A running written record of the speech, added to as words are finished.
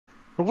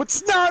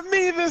It's not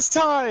me this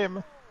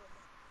time!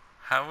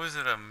 How is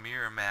it a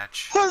mirror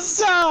match?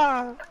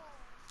 Huzzah!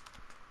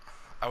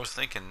 I was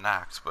thinking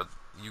Nox, but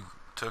you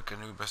took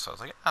Anubis. I was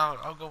like,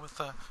 I'll go with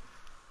a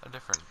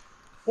different.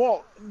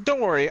 Well,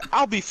 don't worry,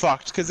 I'll be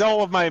fucked, because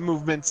all of my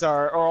movements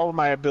or all of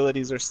my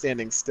abilities are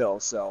standing still,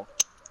 so.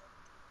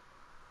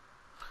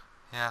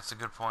 Yeah, that's a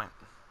good point.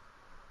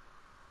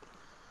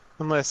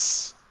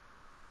 Unless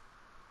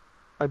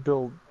I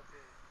build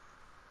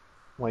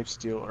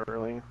lifesteal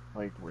early,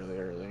 like really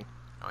early.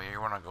 Oh, yeah,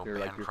 you want to go You're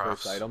like your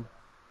first Bancrofts? item.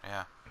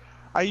 Yeah.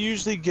 I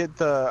usually get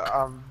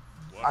the,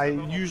 I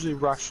usually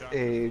rush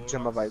a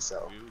Gem of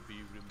ISO.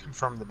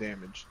 Confirm the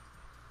damage.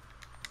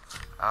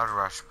 I would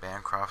rush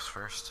Bancrofts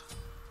first,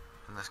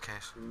 in this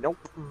case. Nope.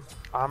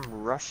 I'm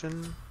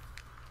rushing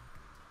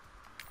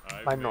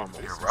my normals.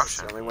 You're That's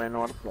rushing? the only way I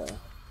know how to play.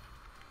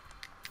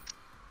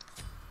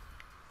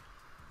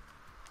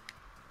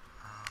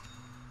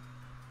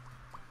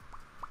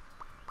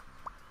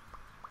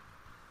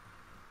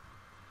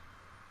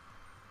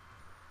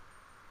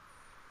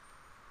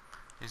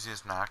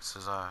 Easiest Nox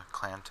is a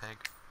clan tag.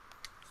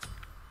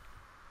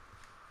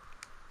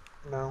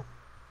 No.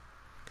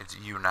 It's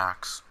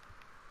U-Nox.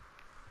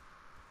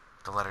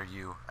 The letter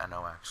U,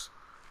 N-O-X.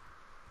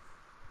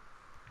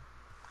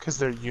 Because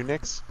they're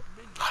Unix.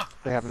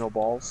 They have no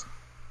balls.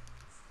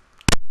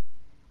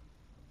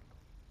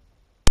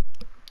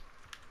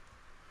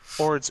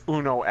 Or it's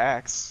Uno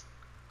X.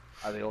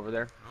 Are they over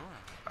there?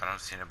 Ooh, I don't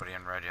see anybody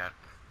in red yet.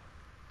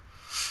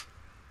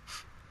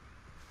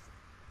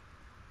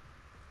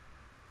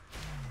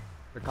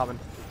 They're coming.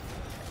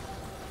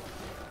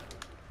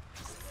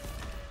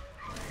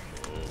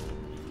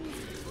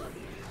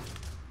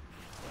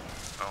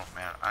 Oh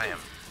man, I am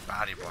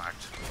body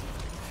blocked.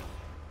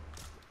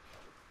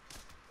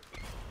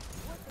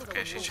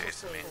 Okay, she's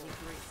chasing me.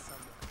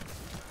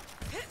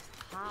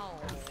 How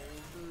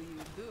do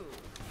you do?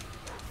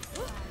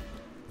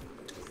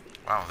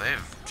 Wow,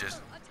 they've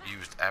just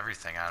used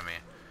everything on me.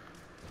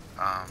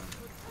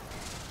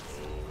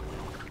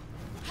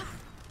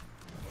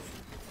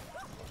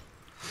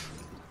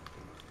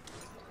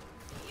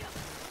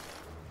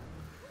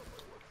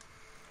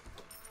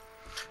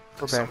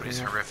 Somebody's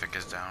horrific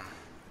is down.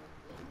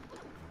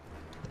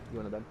 You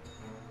one of them?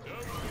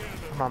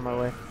 I'm on my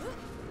way.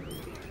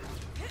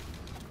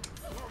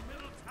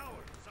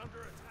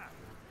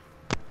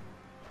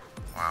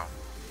 Wow.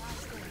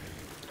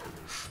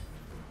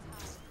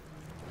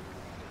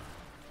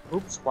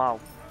 Oops, wow.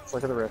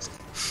 Flick of the wrist.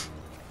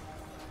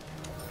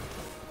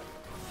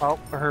 Oh,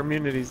 her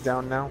immunity's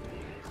down now.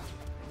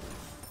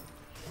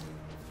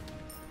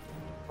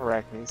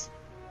 Arachnes.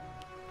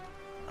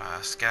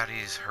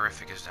 Scotty's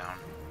horrific is down.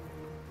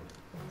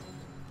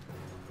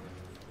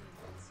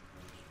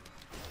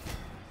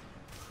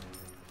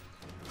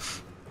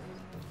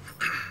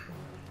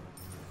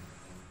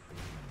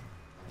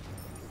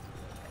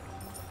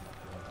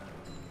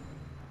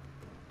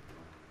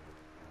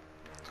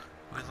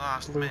 We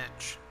lost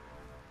Mitch.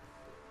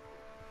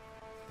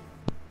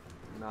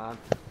 Nah.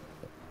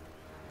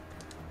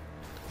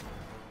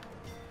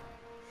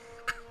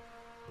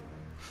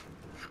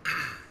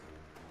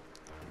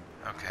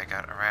 Okay, I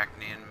got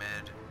Arachne in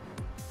mid.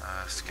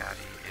 Scotty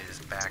is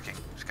backing.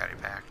 Scotty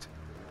backed.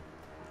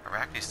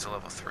 Arachne's still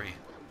level 3.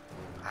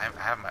 I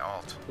have my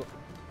ult.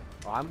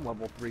 Oh, I'm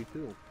level 3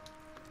 too.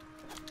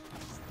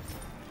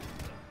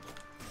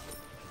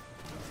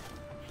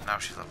 Now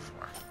she's level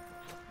 4.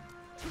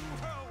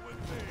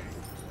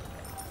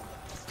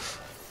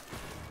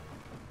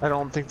 I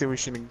don't think that we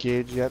should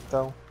engage yet,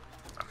 though.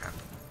 Okay.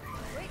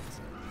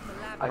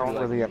 I don't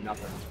really have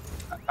nothing.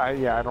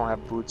 yeah, I don't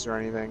have boots or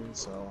anything,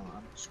 so I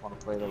just want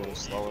to play it a little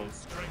slower.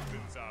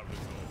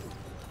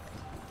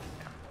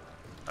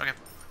 Okay.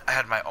 I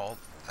had my ult.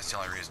 That's the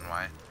only reason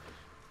why.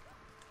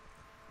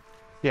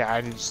 Yeah,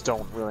 I just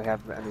don't really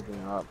have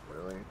anything up,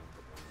 really.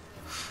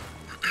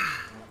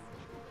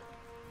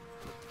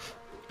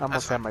 I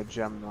almost have my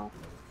gem, though.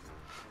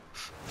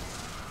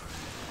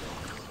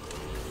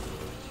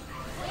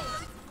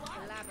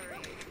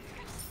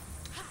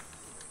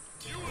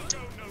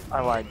 I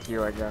lied to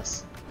you, I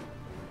guess.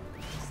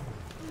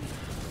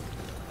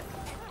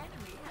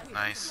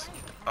 Nice.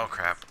 Oh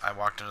crap. I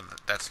walked into the...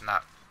 That's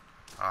not...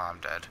 Oh, I'm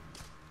dead.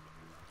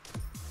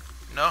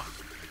 No.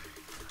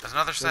 There's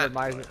another set.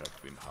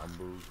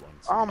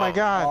 Oh my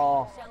god.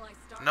 Oh,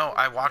 No,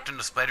 I walked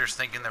into spiders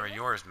thinking they were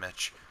yours,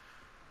 Mitch.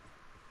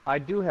 I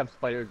do have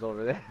spiders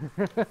over there.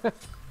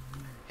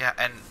 Yeah,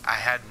 and I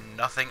had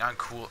nothing on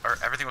cool... Or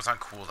everything was on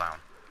cooldown.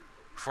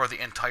 For the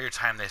entire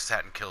time they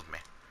sat and killed me.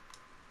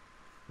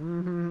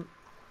 Mm-hmm.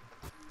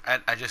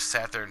 And I just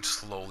sat there and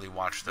slowly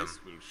watched them. This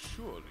will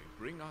surely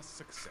bring us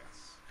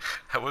success.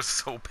 That was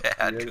so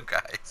bad, you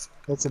guys.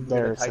 That's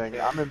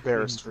embarrassing. I'm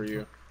embarrassed for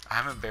you.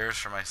 I'm embarrassed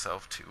for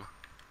myself, too.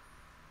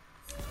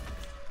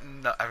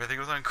 No, everything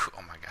was on cool...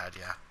 Oh my god,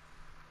 yeah.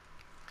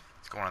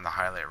 It's going on the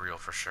highlight reel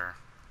for sure.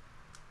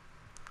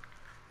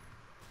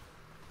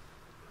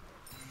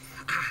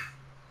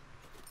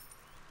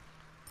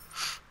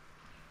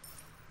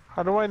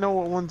 How do I know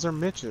what ones are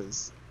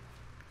Mitch's?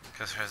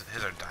 Because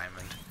his are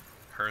diamond.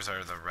 Hers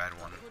are the red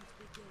one.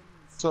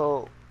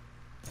 So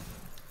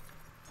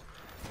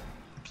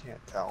I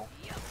can't tell.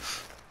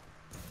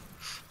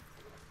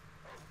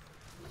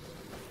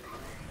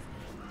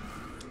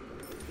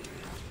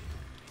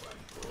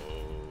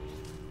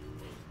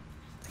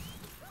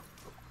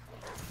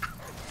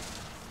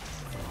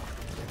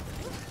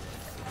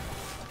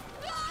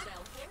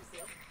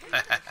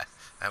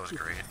 That was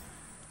great.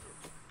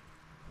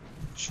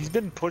 She's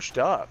been pushed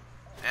up.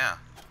 Yeah.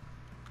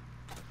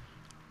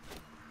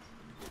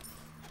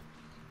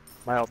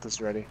 My ult is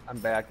ready. I'm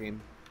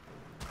backing.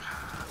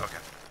 Okay.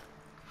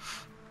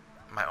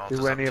 My ult Do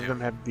is any up of them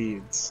too. have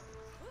beads?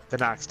 The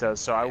Nox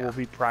does, so I will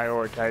be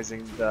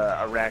prioritizing the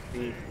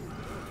Arachne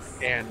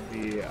and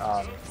the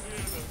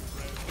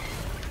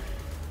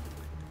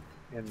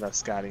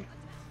Scotty.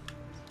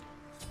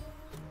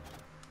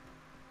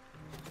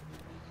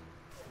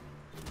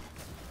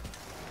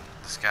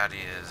 The Scotty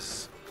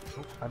is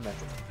Oh, I meant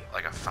it.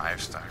 like a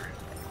 5-star,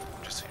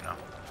 just so you know.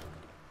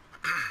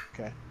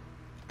 Okay.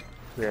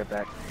 Be right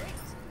back.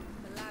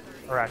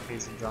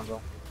 Arachne's in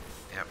jungle.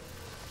 Yep.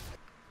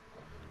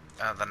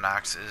 The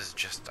Nox is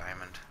just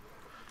diamond.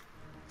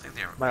 I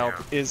think My ult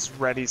is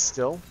ready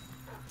still.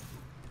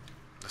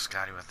 the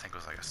Scotty I think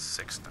was like a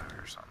 6-star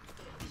or something.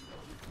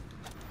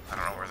 I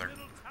don't know where they're.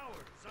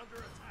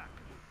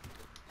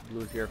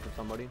 Blue's here for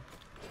somebody.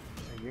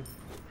 Thank you.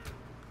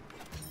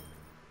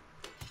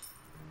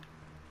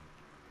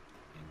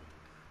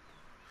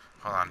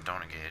 Hold on,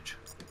 don't engage.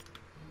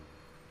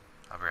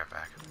 I'll be right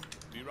back.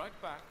 Be right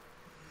back.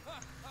 It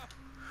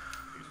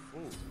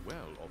falls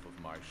well off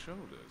of my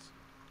shoulders.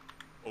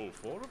 All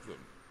 4 of them.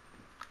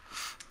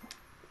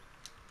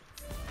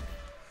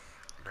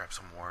 Grab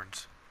some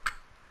wards.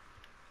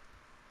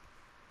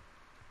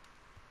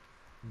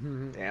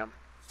 Damn.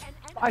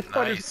 I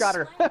spider's got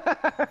her.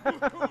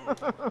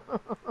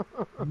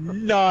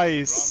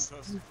 Nice.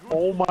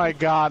 Oh my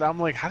god. I'm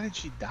like, how did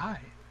she die?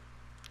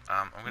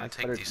 I'm gonna My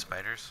take spiders- these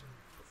spiders.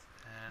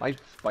 And My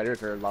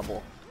spiders are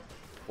level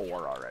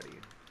 4 already.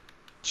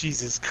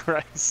 Jesus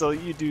Christ. So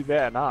you do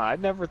that, huh? I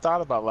never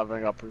thought about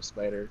leveling up her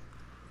spider.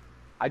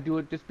 I do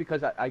it just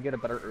because I get a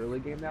better early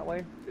game that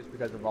way, just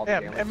because of all the Yeah,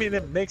 damage. I mean,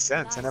 it makes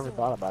sense. I never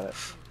thought about it.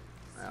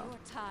 Yeah. Your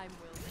time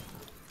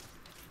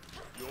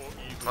will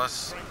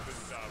plus,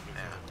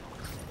 yeah.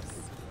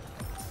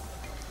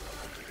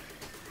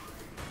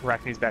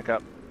 Arachne's back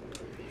up.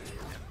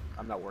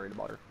 I'm not worried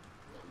about her.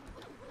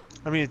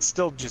 I mean, it's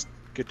still just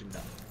good to know.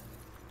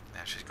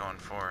 Yeah, she's going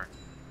for.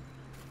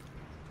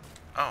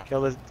 Oh,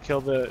 Kill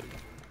the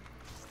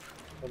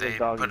they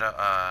doggy. put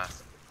a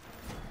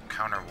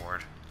counter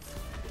ward.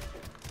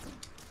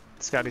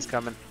 Scotty's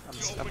coming.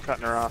 I'm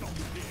cutting her off.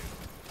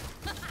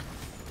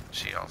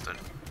 She ulted.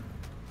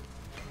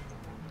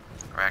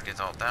 Racket's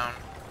ult down.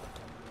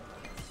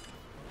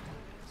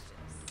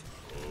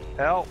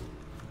 Help!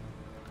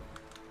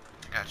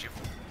 I got you.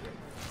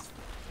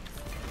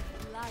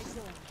 lie down.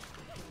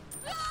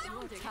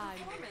 Your time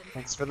will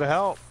Thanks for the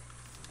help.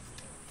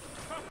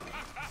 I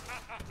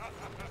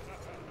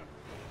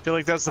feel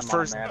like that's the I'm all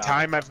first mad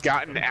time I've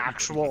gotten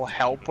actual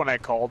help when I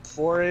called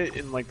for it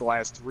in like the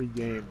last 3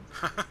 games.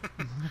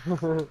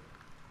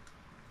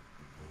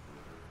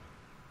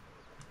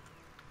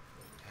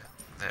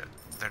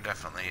 They're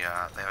definitely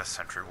they have a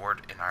sentry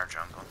ward in our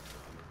jungle.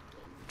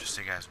 Just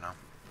so you guys know.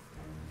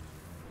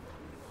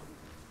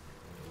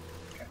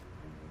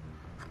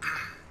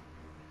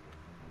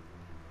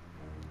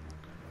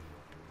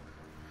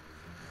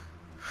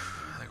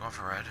 They going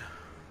for red.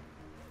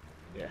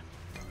 Yeah.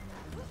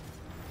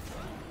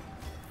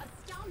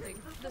 astounding.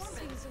 The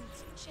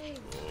seasons change.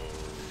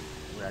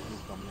 Racky's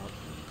coming up.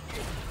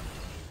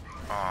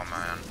 Oh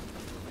man,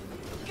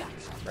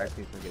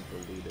 Racky's gonna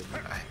get deleted.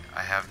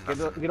 I have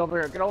nothing. Get over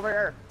here! Get over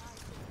here!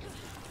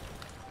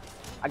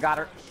 I got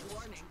her.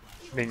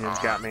 Minions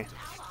got me.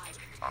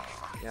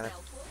 Aw. Yeah.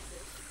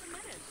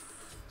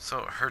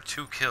 So her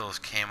 2 kills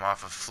came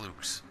off of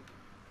flukes,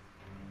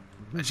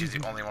 and she's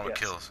the only one with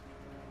Yes. kills.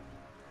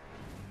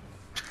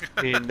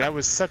 I mean, that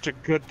was such a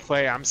good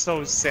play. I'm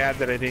so sad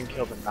that I didn't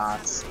kill the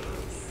Nox.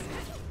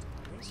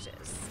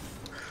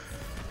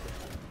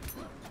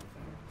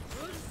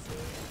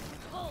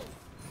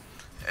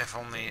 If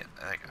only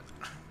like.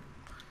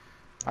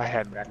 I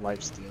had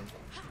lifesteal.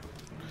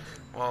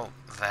 Well,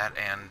 that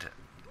and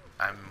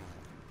I'm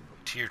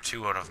tier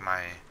 2 out of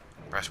my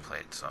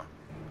breastplate, so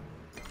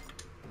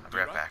I'll be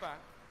right back.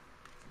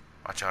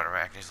 Watch out,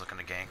 Arachne's looking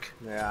to gank.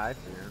 Yeah, I see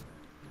her.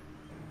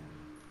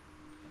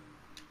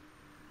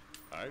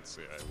 I'd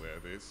say I wear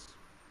this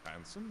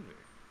handsomely.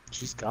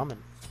 She's coming.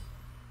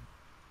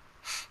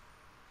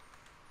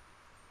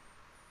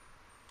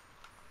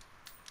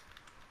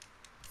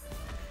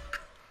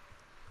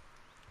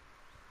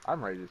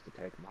 I'm ready just to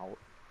take him out.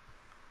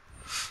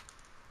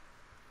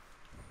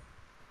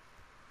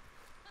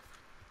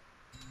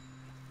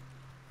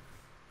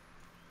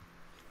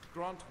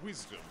 Grant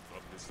wisdom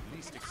from this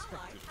least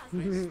expected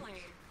place.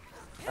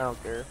 I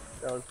don't care.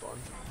 That was fun.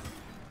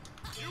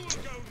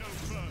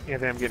 Yeah,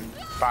 then I'm getting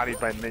bodied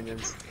by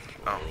minions.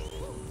 Oh.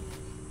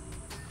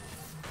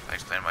 Thanks,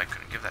 explain why I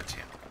couldn't give that to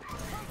you.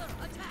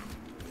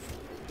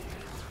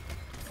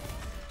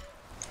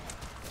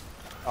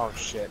 Oh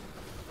shit.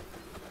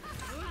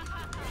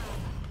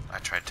 I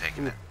tried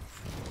taking it.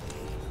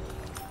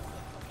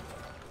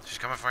 She's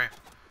coming for you.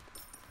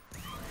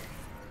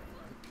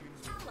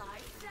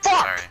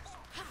 Fuck! Sorry.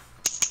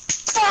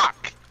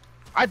 Fuck!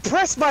 I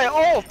pressed my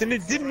alt and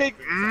it didn't make.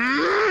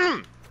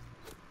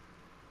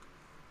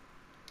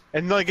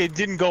 And like it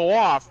didn't go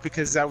off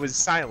because I was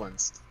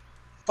silenced.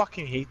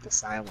 Fucking hate the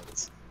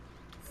silence.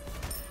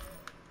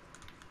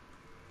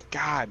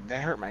 God,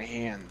 that hurt my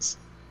hands.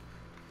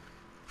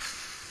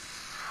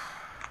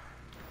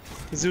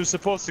 Because it was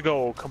supposed to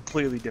go a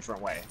completely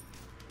different way.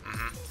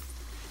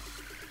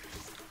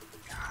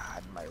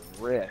 God, my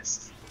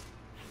wrist.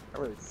 I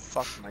really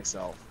fucked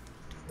myself.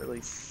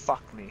 Really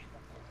fucked me.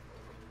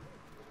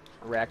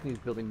 Arachne's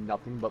building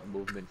nothing but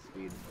movement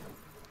speed.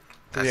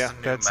 That's Yeah, the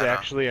new that's meta.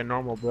 actually a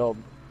normal build.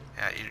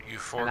 Yeah, you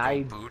forego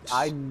And boots.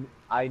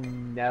 I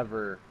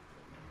never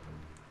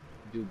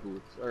do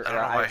boots. Or, I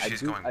don't know why I she's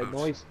do, going The boots.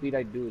 only speed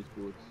I do is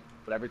boots.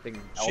 But everything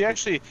else She is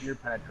actually- pure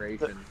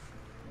penetration.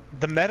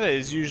 The meta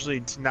is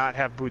usually to not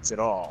have boots at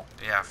all.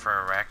 Yeah,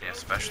 for Arachne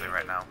especially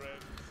right now.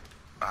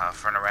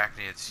 For an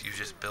Arachne, it's you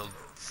just build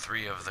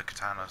 3 of the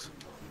katanas.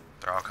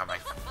 They're all coming.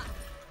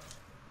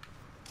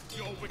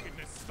 Your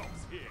wickedness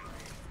stops here.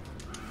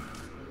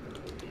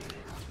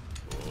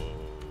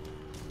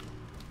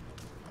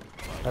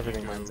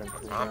 Everything lands on Oh,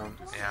 cooldown.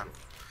 yeah.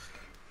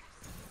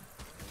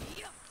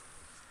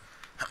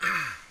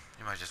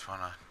 You might just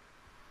wanna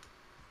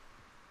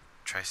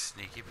try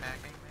sneaky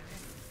packing,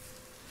 maybe?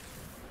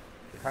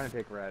 They're trying to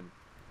take red.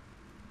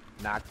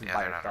 Knox is Yeah,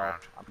 by they're not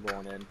herself. I'm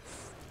going in.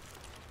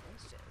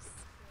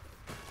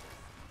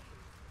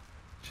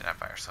 She's not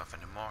by herself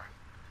anymore.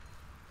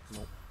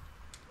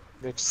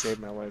 They just saved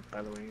my life,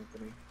 by the way,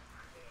 Anthony.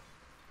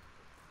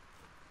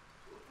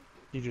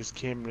 You just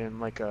came in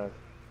like a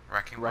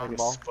Wrecking Wrecking ball?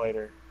 ball?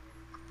 spider.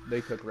 They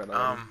took red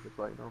already, Um, just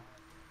so you know.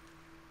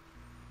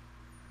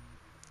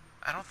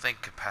 I don't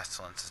think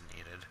pestilence is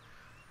needed.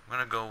 I'm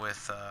gonna go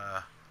with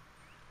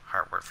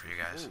heartwork for you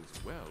guys.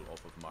 Falls well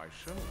off of my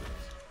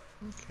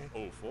shoulders. Okay.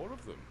 All 4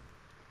 of them.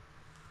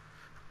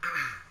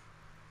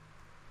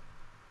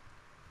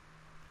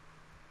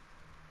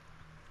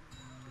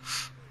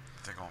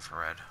 They're going for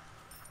red.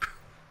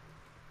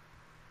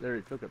 They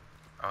already took it.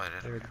 Oh, they They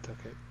did. already Okay.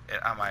 took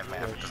it. On my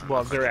map, it doesn't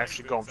Well, look they're like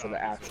actually going for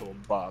the actual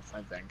buff,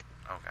 I think.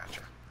 Oh,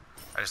 gotcha.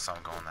 I just saw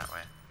them going that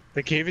way.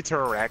 They gave it to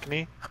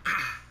Arachne.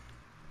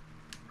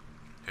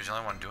 Who's the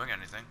only one doing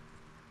anything?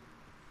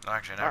 No,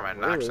 actually, never Not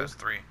mind. Nox really. has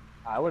 3.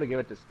 I would have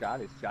given it to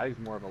Scotty. Scotty's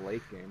more of a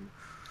late game.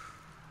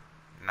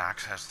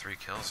 Nox has 3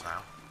 kills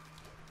now.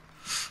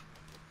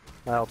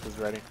 My health is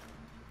ready.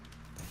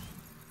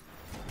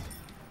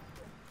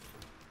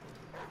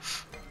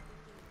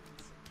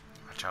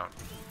 Watch out.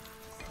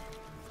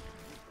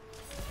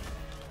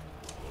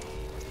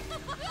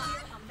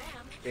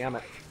 Damn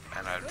it.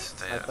 And I'd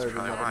say I that's thought it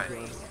probably was why.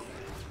 another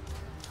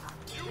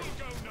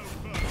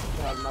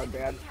God, my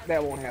bad.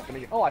 That won't happen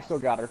again. Oh, I still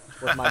got her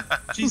with my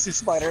Jesus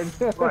spider.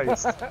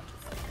 Christ. Coming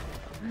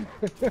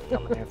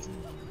after me.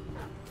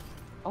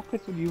 How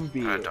pissed would you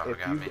be That dog if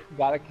got you me.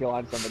 got a kill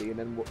on somebody and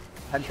then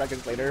 10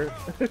 seconds later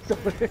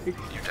somebody You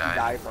died.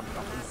 die from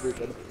something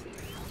stupid?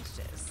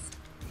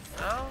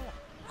 No.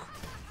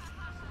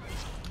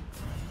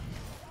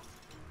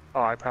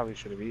 Oh, I probably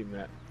should have eaten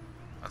that.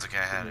 That's okay,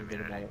 I had Didn't think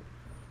about immunity.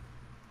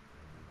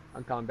 it.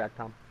 I'm coming back,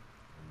 Tom.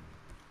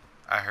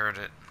 I heard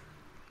it.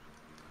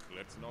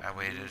 Let's not I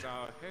waited. lose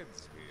our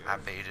heads here. I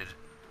baited.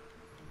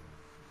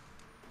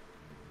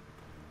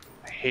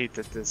 I hate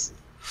that this...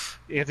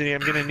 Anthony,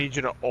 I'm gonna need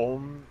you to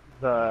own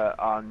the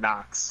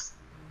Nox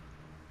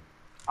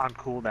on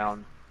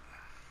cooldown.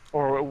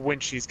 Or when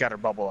she's got her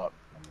bubble up.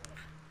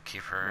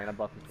 Keep her. Mana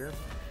buff is here.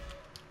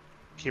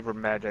 Keep her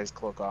Magi's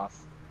cloak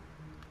off.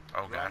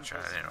 Oh, gotcha.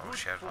 I didn't know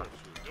she had one.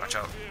 Watch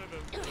out.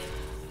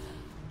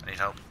 I need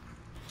help.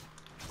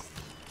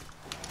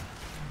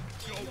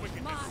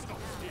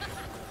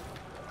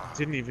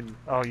 Didn't even...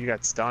 Oh, you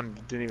got stunned.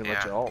 Didn't even let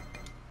Yeah. you ult.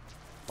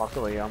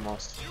 Luckily,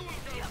 almost.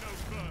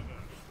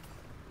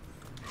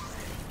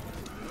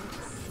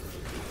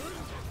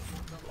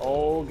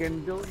 Oh,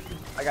 getting deleted.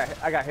 I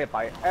got hit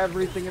by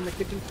everything in the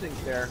kitchen sink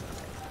there.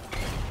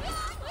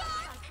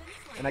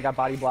 And I got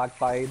body blocked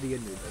by the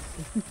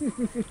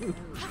Anubis.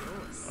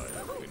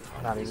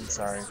 Not even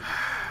sorry.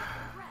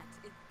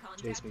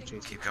 Chase me, chase me.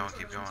 Keep going,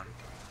 keep going.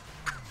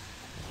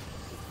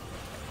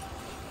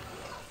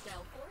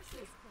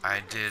 I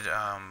did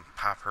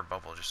pop her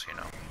bubble, just so you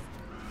know.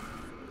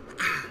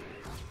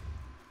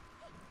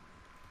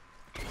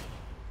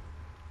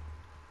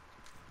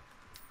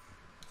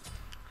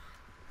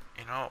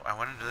 You know, I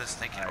went into this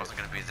thinking it wasn't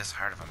going to be this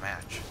hard of a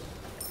match.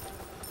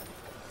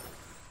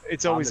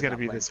 It's Tom always did gonna not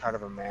be play. this hard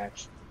of a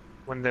match.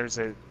 When there's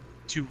a...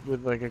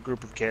 with like a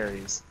group of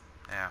carries.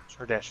 Yeah.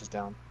 Her dash is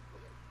down.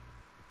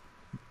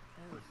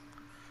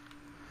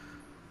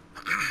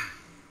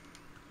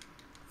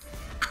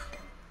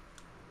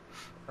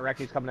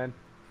 Araki's coming in.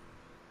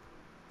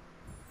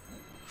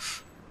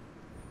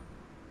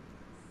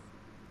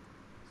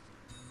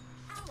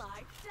 ally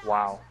down.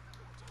 Wow.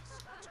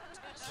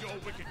 Your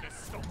wickedness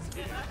stops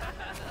here.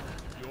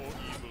 Your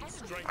evil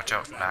strength. Watch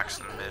out, Max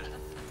in the mid.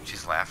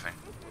 She's laughing.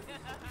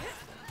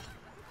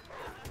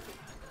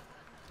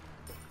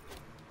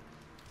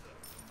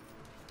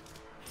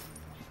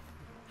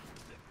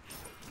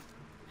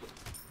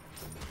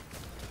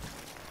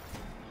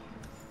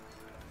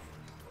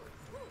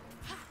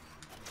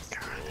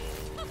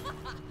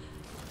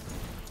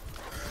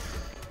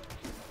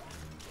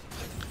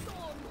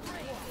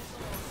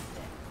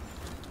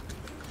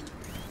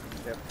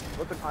 Yep.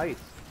 Flipping ice.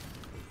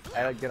 I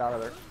had to get out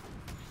of there.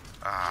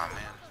 Ah,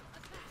 man.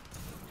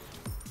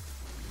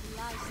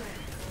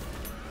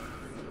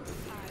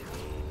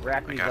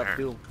 Rackney's got up her.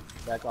 too.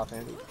 Back off,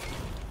 Andy.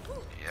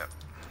 Yep.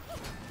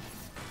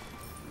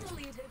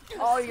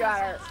 Oh, you got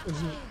her.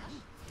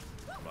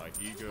 My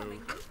ego has been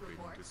destroyed.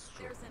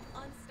 There's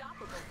an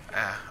unstoppable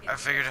Yeah, I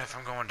figured if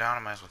I'm going down, I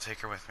might as well take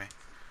her with me.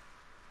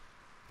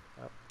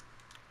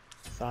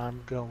 If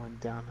I'm going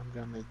down, I'm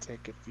gonna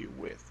take a few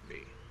with me.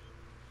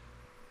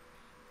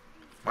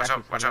 Watch out,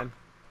 Rackney's watch out. coming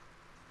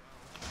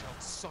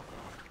Suffer.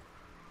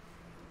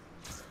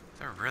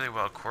 They're really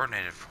well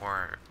coordinated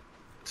for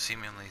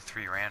seemingly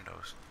 3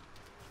 randos.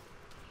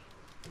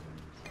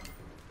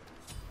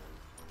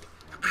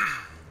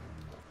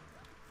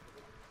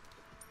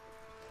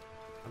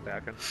 I'm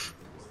backing.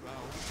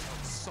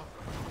 Suffer.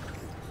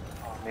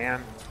 Oh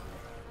man.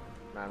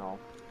 I know.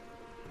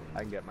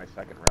 I can get my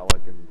second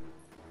relic and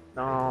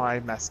No, I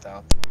messed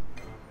up.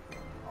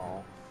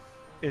 oh.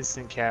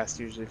 Instant cast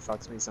usually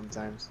fucks me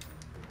sometimes.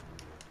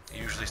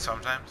 Usually,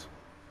 sometimes.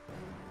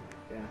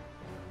 Yeah.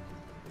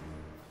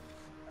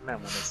 I meant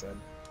what I said.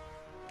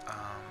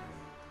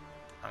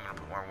 I'm gonna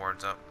put more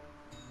wards up.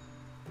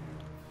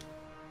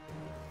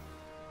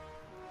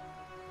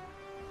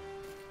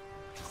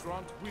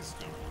 Grant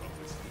wisdom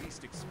from this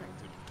least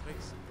expected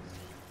places.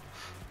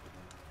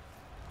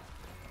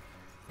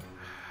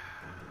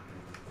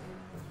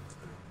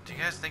 Do you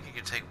guys think you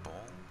could take Bull?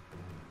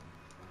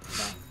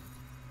 No.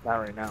 Not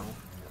right now.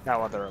 Not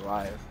while they're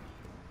alive.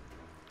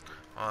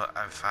 Well,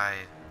 if I...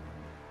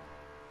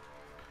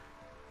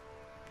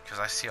 Because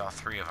I see all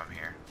 3 of them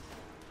here.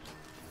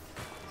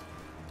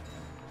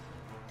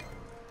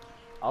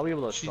 I'll be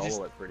able to She solo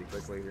just- it pretty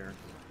quickly here.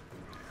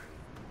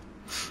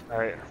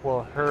 Alright,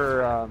 well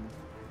her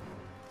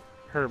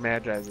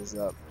Magi's is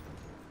up.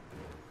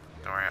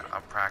 Don't worry,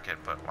 I'll proc it,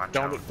 but watch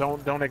out.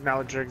 Don't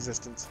acknowledge her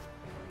existence.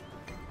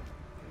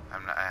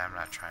 I'm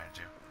not trying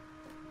to.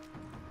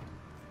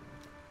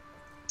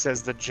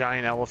 Says the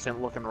giant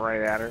elephant looking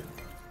right at her.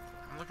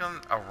 I'm looking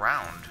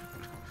around.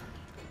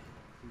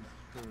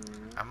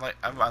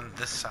 I'm on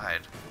this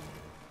side.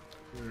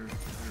 Here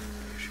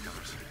she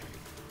comes.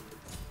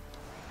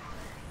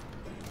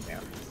 Yeah.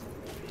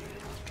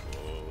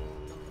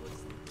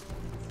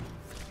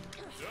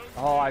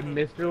 Oh, I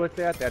missed her with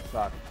that? That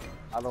sucked.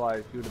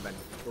 Otherwise, she would have been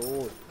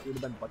toast. She would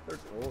have been butter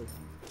toast.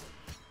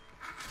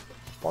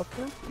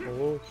 Butter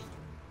toast.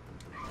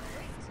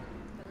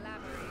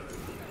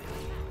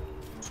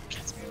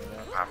 Gets me with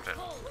that. Popped it.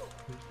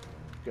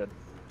 Good.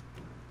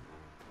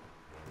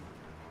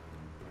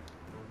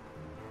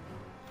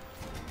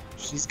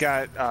 She's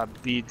got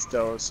beads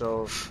though,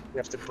 so you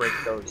have to break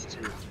those too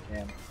if you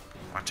can.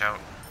 Watch out.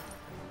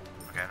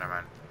 Okay, never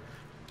mind.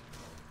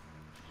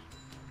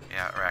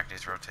 Yeah,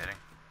 Arachne's rotating.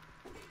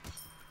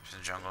 She's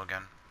in jungle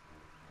again.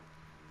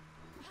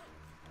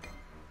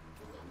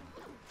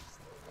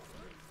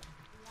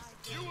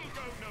 You will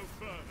go no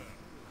further.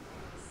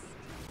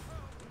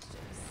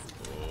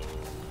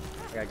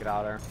 I gotta get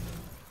out of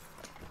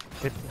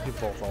there. Hit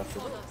both off.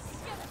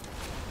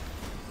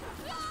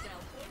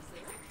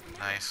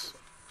 Nice.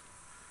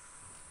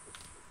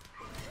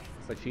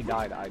 But she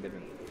died, I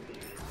didn't.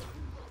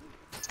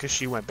 It's because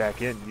she went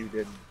back in, you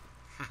didn't.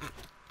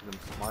 I'm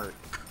smart.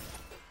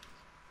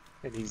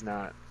 And he's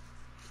not.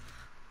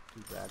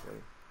 Exactly.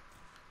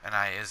 And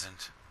I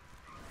isn't.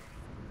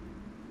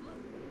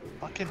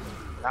 Fucking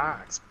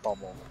Nox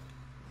bubble.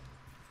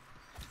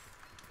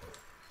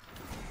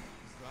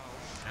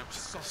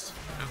 Oops.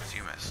 Oops,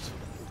 you missed.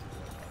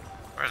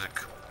 Where's a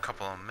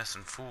couple of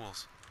missing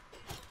fools?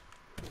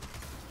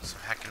 Some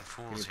heckin' Can you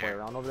fools play here.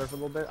 around over there for a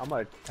little bit? I'm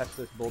gonna test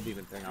this bull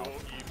demon thing out. Your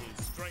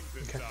evil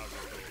strengthens Okay. our revolt.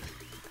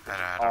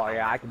 I don't Oh know.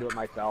 yeah, I can do it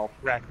myself.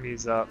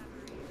 Rackney's up.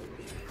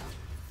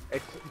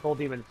 It's bull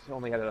demon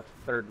only had a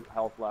third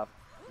health left.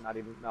 Not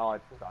even. No,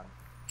 it's done.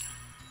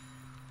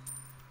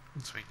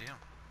 Sweet deal.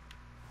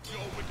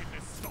 Your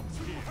wickedness stops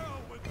here.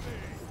 Hell with me.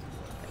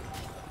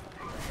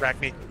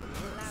 Rackney.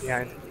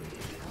 Behind.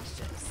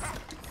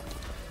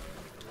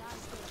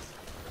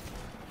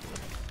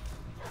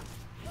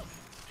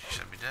 She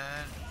should be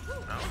dead.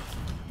 No.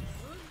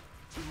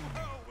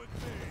 Hell with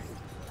me.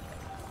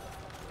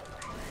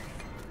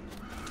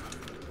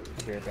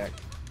 I'll be right back.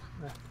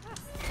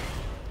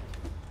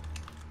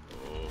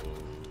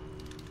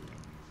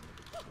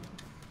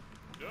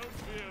 Don't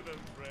fear them,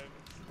 friends.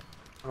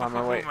 I'm on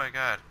my way. Oh my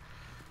god.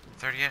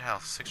 38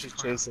 health, 60 She's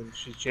chasing,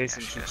 she's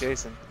chasing, Yeah, she she's is.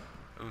 chasing.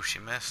 Ooh, she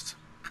missed.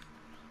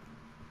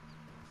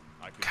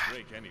 I could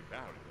break any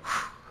barrier.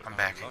 I'm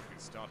back. Luck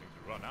is starting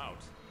to run out.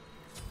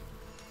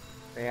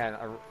 Man,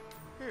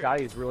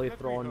 Scotty's really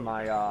throwing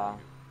my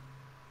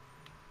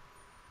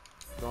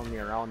throwing me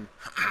around.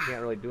 I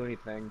can't really do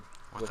anything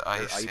With the their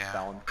ice, yeah.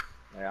 down.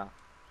 Yeah.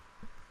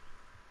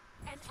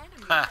 An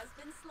enemy Ha. has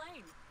been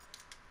slain.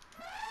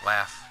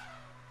 Laugh.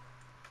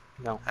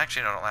 No.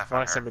 Actually, no, don't laugh on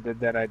Last her. time I did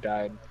that, I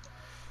died.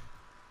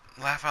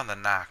 Laugh on the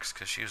Nox,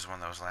 because she was the one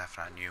that was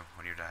laughing on you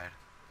when you died.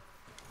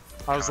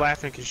 I was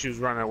laughing because she was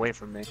running away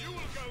from me. You will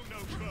go no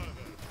further.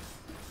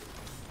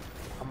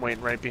 I'm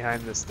waiting right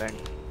behind this thing.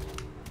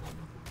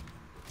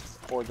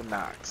 For the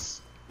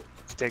Nox.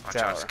 Let's take Watch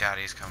tower. out,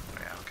 Scotty's coming.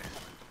 Yeah, okay.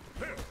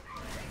 There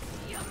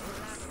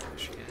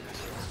she is.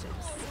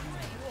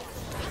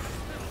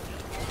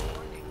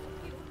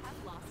 You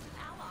have lost an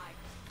ally.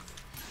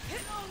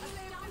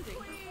 Astounding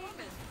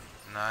performance.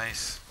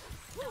 Nice.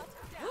 Shut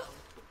down.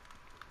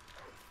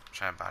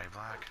 Try a body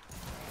block.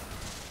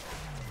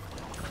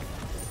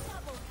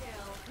 Double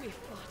kill. We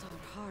fought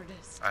our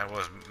hardest. I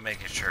was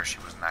making sure she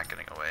was not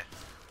getting away.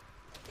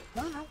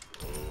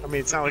 I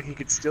mean, it's not like he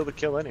could steal the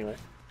kill anyway.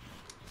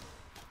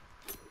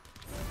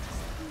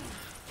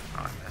 Oh,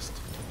 I missed.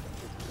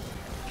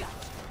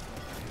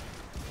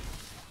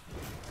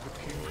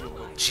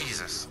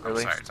 Jesus. I'm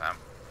Really? sorry, Tom.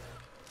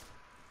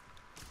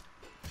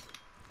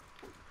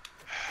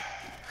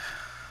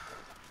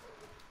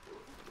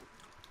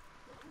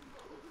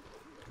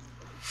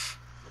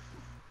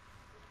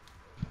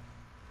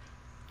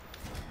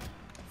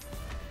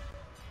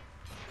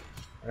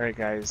 Alright,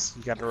 guys,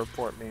 you gotta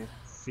report me.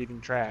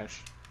 Feeding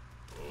trash.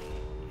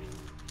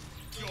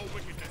 Your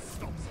wickedness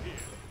stops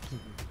here.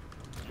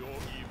 Your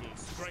evil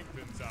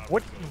strengthens our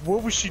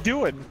What was she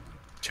doing?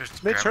 She was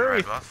Mitch, grabbing hurry.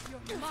 red buff.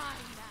 You're mine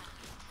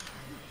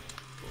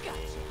now.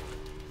 Gotcha.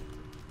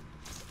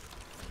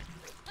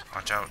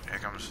 Watch out, here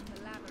comes.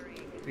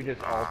 You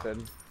just Ah.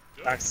 ulted.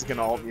 Max is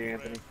gonna ult you,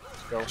 Anthony.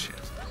 Let's go. There she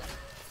is.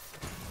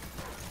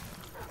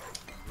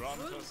 grant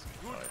us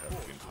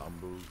good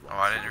fortune. Oh,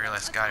 I didn't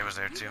realize Scotty was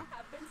there too. You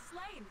have been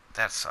slain.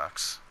 That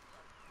sucks.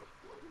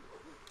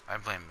 I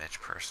blame Mitch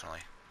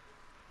personally.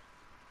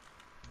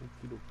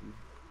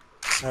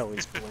 I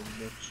always blame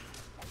Mitch.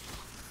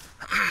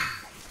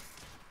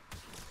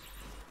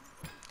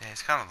 Yeah,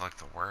 he's kind of like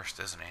the worst,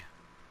 isn't he?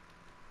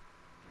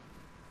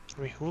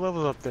 I mean, who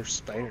levels up their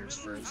spiders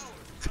first?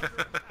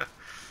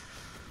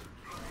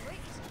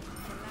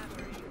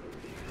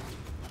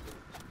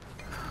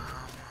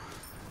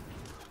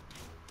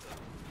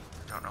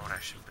 I don't know what I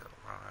should build.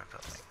 What am I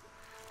building?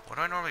 What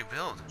do I normally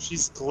build?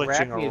 She's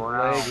glitching Racky is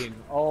around. lagging.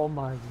 Oh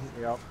my.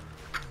 Yep.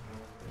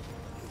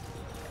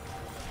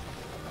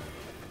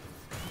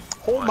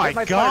 Oh my Where's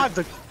my god,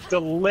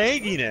 the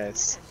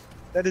lagginess!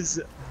 That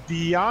is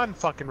beyond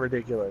fucking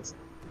ridiculous.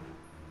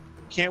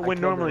 Can't I win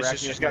killed the normally, so Racky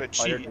she's with gotta my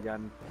spiders cheat.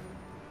 again.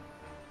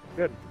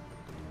 Good.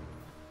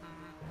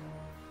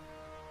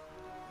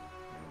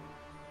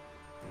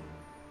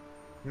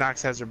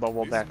 Nox has her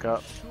bubble back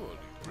up. Surely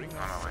bring On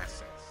us our way.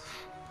 success.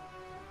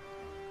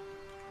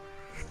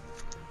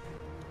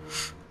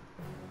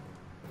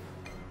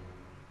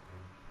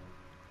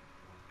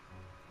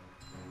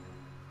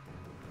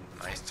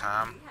 Nice,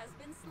 Tom. He has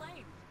been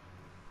slain.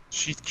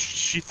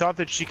 She thought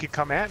that she could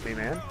come at me,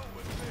 man.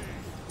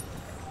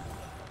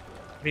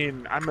 I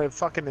mean, I'm a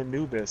fucking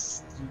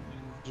Anubis.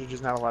 You're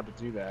just not allowed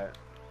to do that.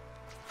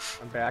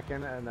 I'm back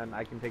in, and then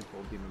I can take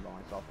Gold Demon by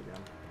myself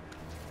again.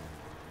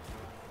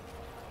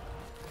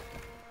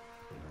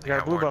 You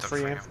got a blue wards buff up for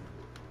you, you. Anthony.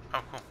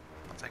 Oh, cool.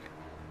 I'll take it.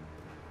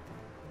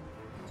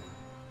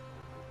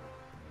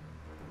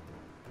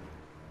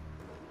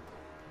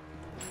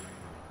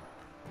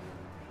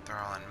 They're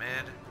all in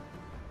mid.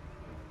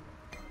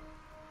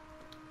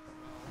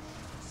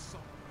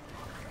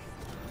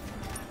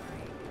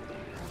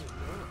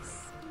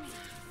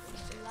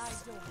 Lie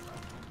dormant.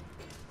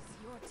 It's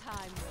your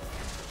time.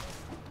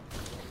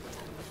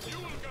 You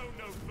will go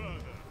no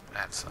further.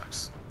 That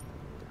sucks.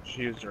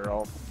 She used her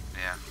ult.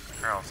 Yeah,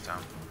 her health's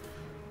down.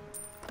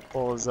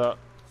 Pull is up.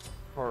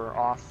 Or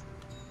off.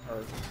 Or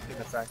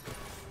ineffective.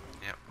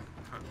 Yep.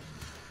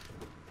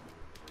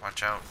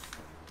 Watch out.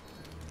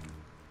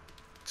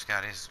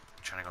 Scotty's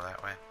trying to go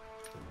that way.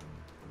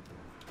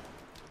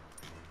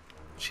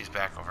 She's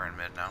back over in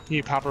mid now. Can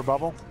you pop her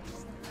bubble?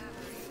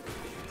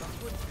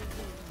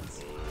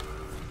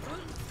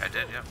 I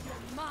did, yep.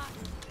 Mine.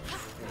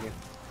 Thank you.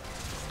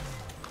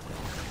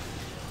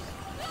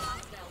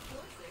 Hostile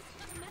forces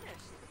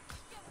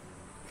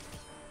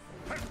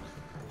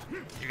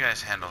diminished. You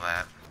guys handle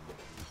that.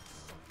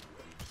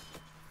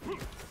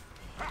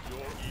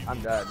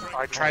 I'm dead.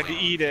 I tried to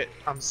eat it.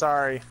 I'm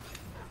sorry.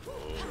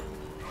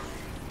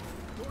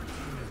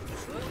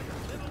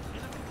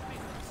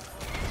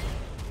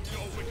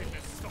 Your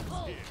wickedness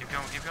stops here. Keep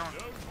going, keep going.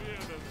 Don't fear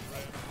them,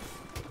 friend.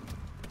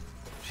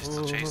 She's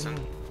still chasing.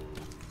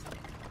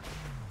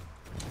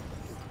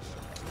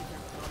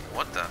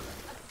 What the?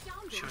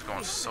 Astounding She was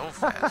going so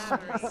performance.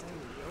 fast.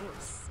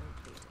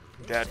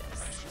 Dead.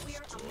 We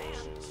are a man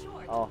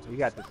short. Oh, you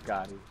got this,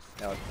 Scotty.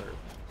 That was hurt.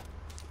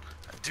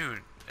 Dude,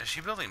 is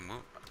she building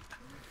move?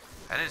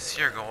 I didn't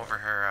see her go over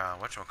her,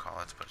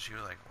 whatchamacallits, but she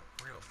was like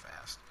real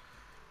fast.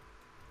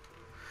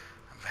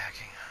 I'm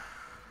backing.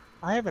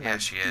 I have an Yeah, idea.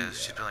 she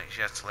is. She's doing,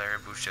 she has Slayer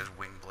boost, she has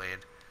Wing Blade.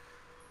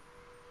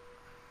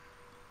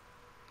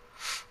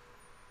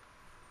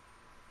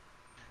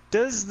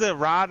 Does the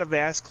Rod of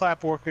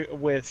Asclap work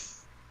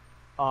with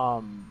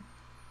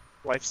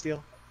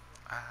lifesteal?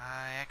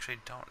 I actually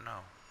don't know.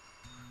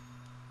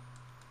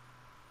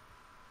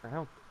 I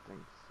don't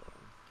think so.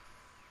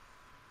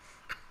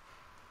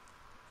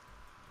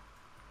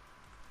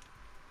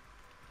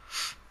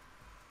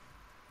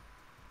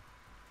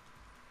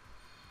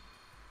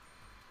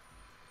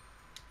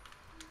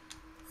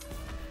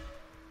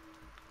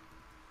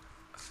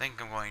 I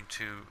think I'm going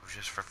to,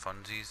 just for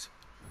funsies.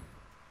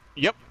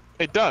 Yep,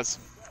 it does.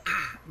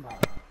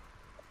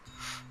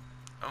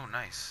 Oh,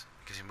 nice.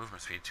 It gives you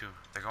movement speed too.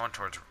 They're going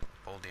towards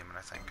Bull Demon,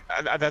 I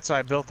think. That's why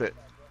I built it.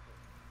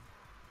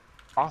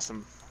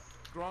 Awesome.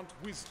 Grant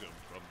wisdom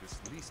from this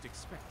least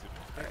expected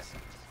of places.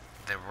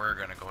 They were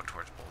gonna go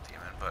towards Bull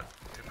Demon, but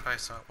they probably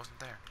saw it wasn't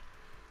there.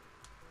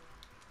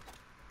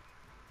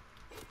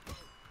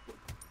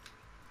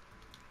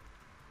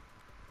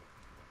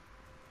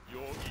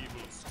 Your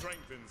evil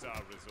strengthens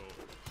our resolve.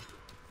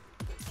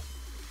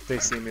 They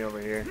see me over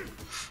here.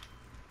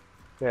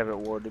 They have it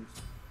warded.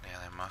 Yeah,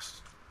 they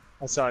must.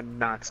 I saw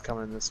Nox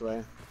coming this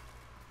way.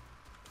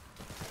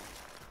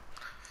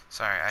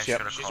 Sorry, I Yep,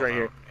 should have she's called right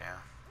here. out.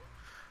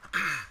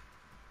 Yeah.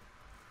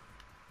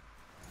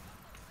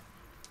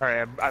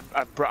 Alright,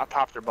 I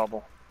popped her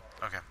bubble.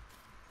 Okay.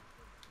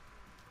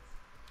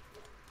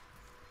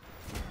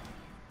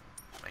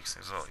 Makes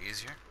things a little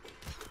easier.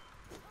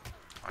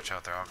 Watch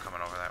out, they're all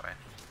coming over that way.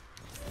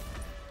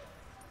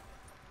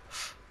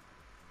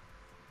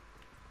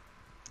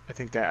 I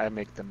think that I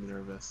make them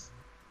nervous.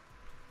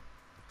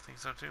 I think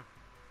so too.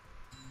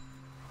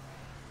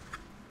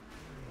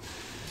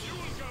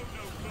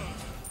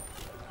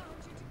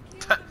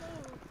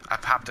 I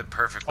popped it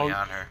perfectly Oh.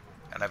 on her,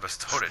 and I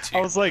bestowed it to you.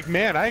 I was like,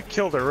 man, I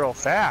killed her real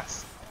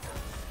fast.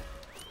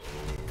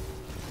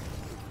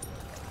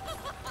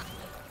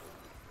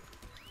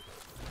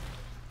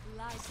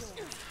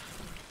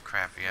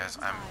 Crap, yes,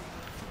 I'm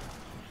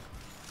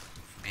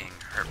being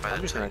hurt by I'm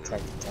the just gonna Titan.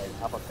 attack the Titan.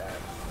 How about that?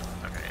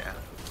 Okay, yeah.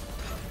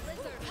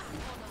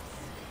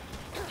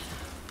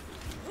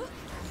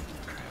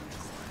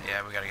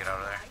 Yeah, we gotta get out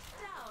of there.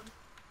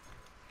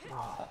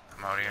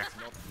 I'm out of here.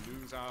 Not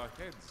lose our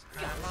heads.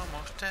 I'm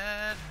almost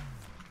dead.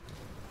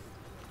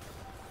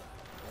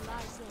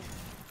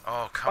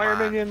 Oh, come Fire on.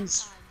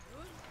 minions!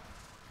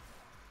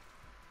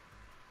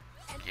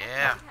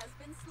 Yeah.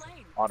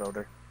 Autoed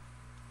her.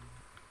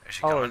 Is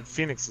she Oh, going? and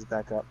Phoenix is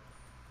back up.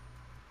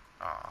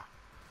 Aw.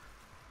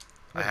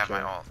 I have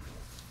my Okay. ult.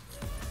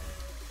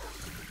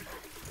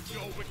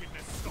 Your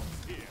wickedness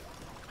stops here.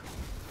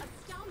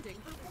 Astounding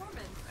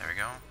performance. There we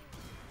go.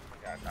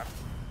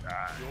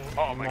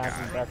 Oh my Nox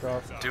is god. back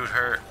up. Dude, she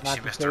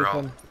Nox missed is her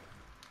ult. taken.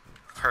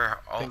 Her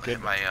ult Thank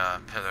hit my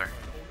goodness. pillar.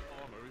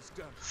 Armor is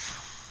done.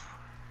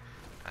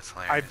 That's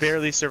hilarious. I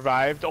barely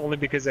survived only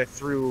because I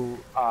threw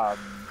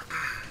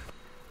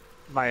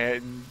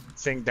my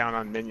thing down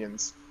on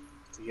minions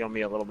to heal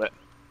me a little bit.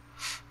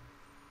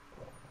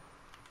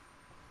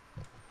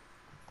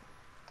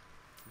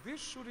 This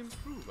should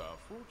improve our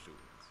fortunes.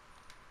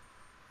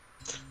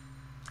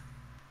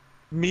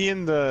 Me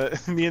and the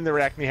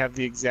Arachne have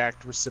the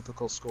exact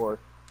reciprocal score.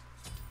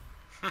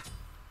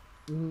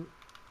 Mhm.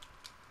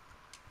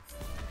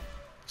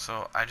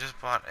 So I just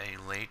bought a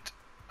late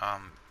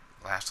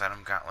last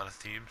item Gauntlet of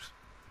Thebes.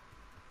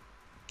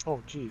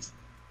 Oh jeez.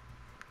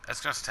 It's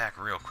gonna stack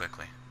real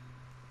quickly.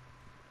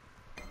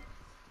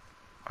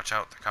 Watch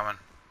out, they're coming.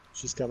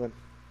 She's coming.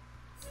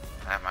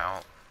 I have my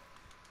ult.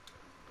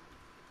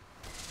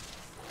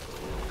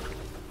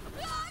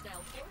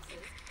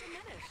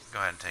 Go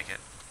ahead and take it.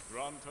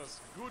 Grant us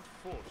good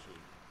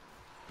fortune.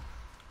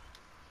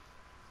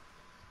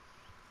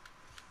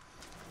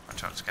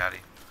 Watch out, Scotty.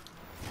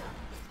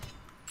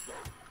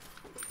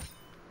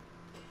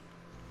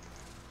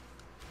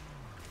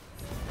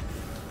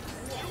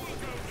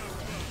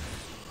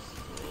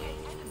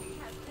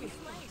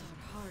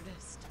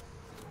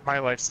 My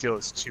lifesteal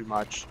is too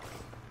much.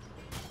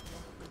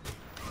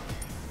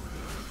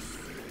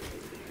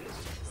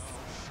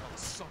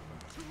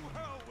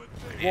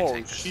 We need to Whoa,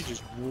 take this. she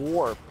just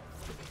warped.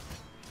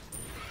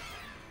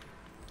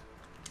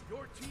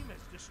 Your team has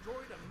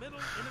destroyed a middle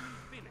enemy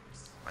Phoenix.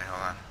 Wait,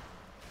 hold on.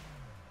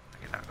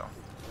 I cannot go.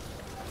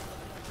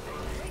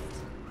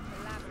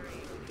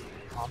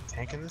 Oh, I'm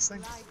tanking this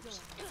thing?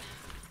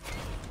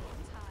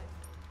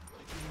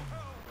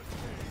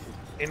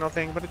 Ain't no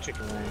thing but a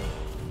chicken wing.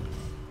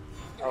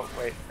 Oh,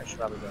 wait, I should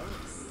probably go.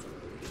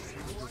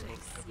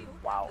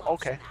 Wow,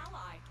 okay.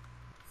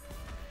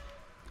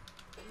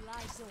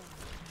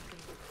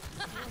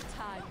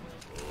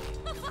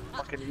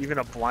 Fucking even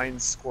a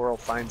blind squirrel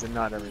finds a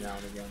nut every now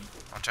and again.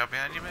 Watch out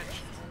behind you, Mitch.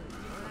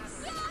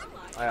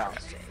 Oh, yeah.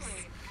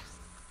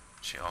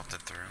 She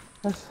ulted through.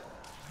 That's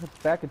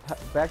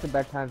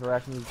back-to-back times where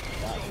Arachne,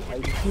 I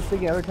just keep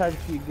thinking every time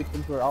she gets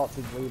into her ult,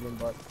 she's leaving,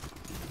 but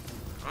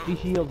He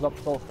heals up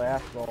so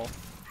fast, though.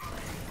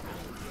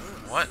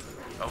 What?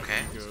 Okay.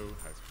 Go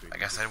has been I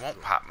guess I won't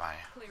pop my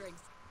Clearing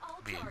all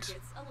beans.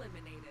 targets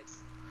eliminated.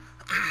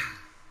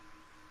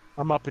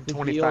 I'm up in The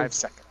 25 heals-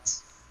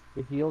 seconds.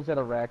 The heals that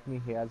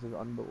Arachne has is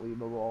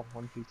unbelievable.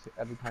 When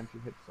every time she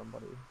hits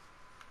somebody.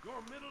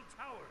 Your middle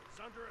tower is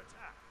under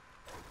attack.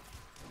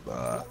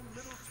 Uh, Your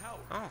middle tower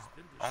Oh, has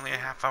been only a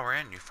destroyed. half hour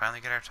in, you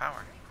finally get our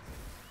tower.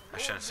 I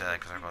shouldn't say that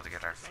because we're about to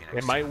get our Phoenix.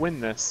 they might win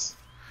this.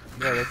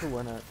 Yeah, they could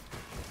win it.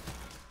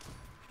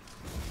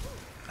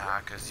 Nah,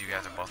 because you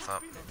guys are both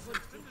up.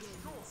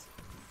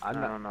 I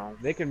don't know.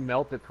 They can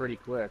melt it pretty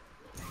quick.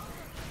 Your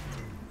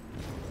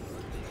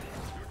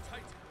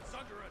Titan is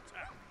under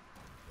attack.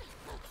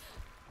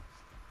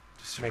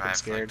 Just Make 'em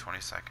survive for like scared.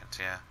 20 seconds,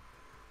 yeah.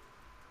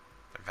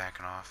 They're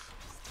backing off.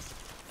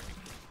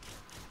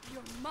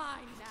 You're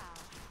mine now.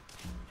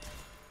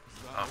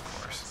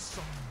 Of course.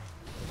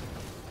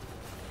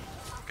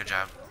 Good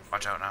job.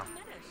 Watch out now.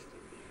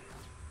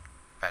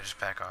 Finished. Just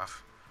back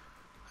off.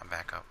 I'm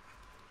back up.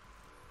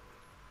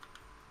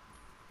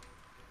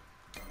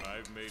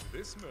 I've made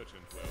this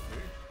merchant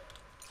wealthy.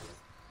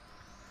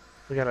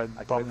 We got a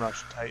I bum could-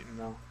 rush Titan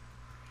though.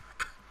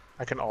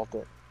 I can ult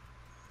it.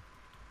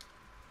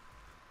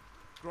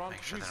 Grant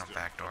Make sure they don't wisdom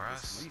backdoor from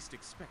this us. least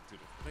expected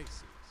of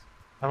places.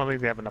 I don't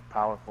think they have enough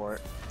power for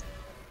it.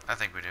 I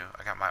think we do.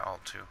 I got my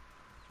ult too.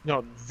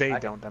 No, they I-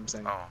 don't. I'm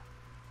saying. Oh,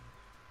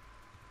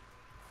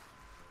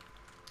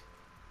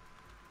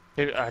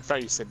 I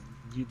thought you said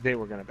they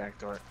were gonna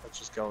backdoor it. Let's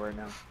just go right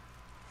now.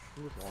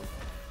 Who was one?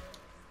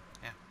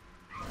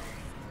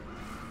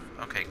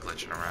 okay,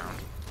 glitching around.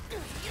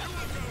 Here's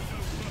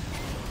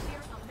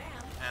a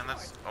man. And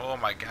that's. Oh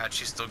my god,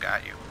 she still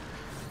got you.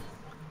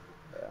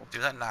 Yeah.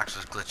 Dude, that Nox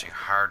was glitching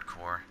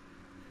hardcore.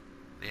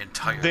 The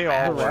entire They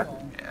match. all were.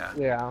 Yeah.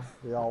 Yeah,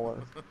 they all were.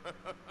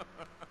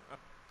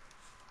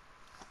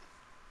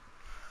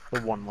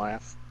 The one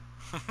laugh.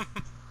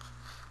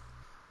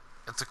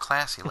 It's a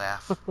classy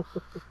laugh.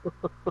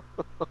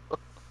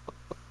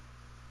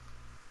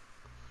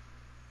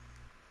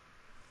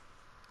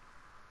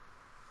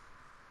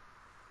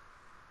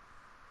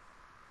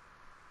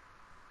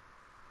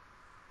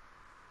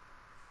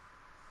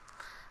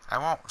 I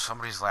won't.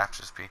 Somebody's laugh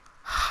just be,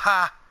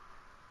 ha!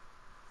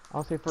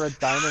 I'll say for a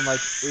diamond like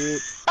 8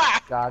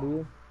 got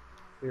you,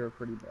 they were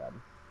pretty bad.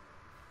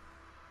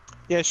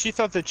 Yeah, she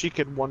thought that she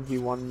could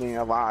 1v1 me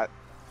a lot.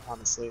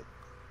 Honestly. It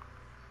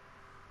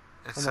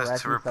And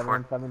says to Arachne 7 on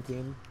report.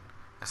 17.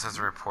 It says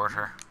report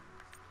her.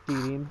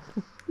 Cheating.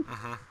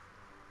 Mm-hmm.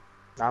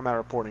 I'm not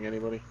reporting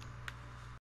anybody.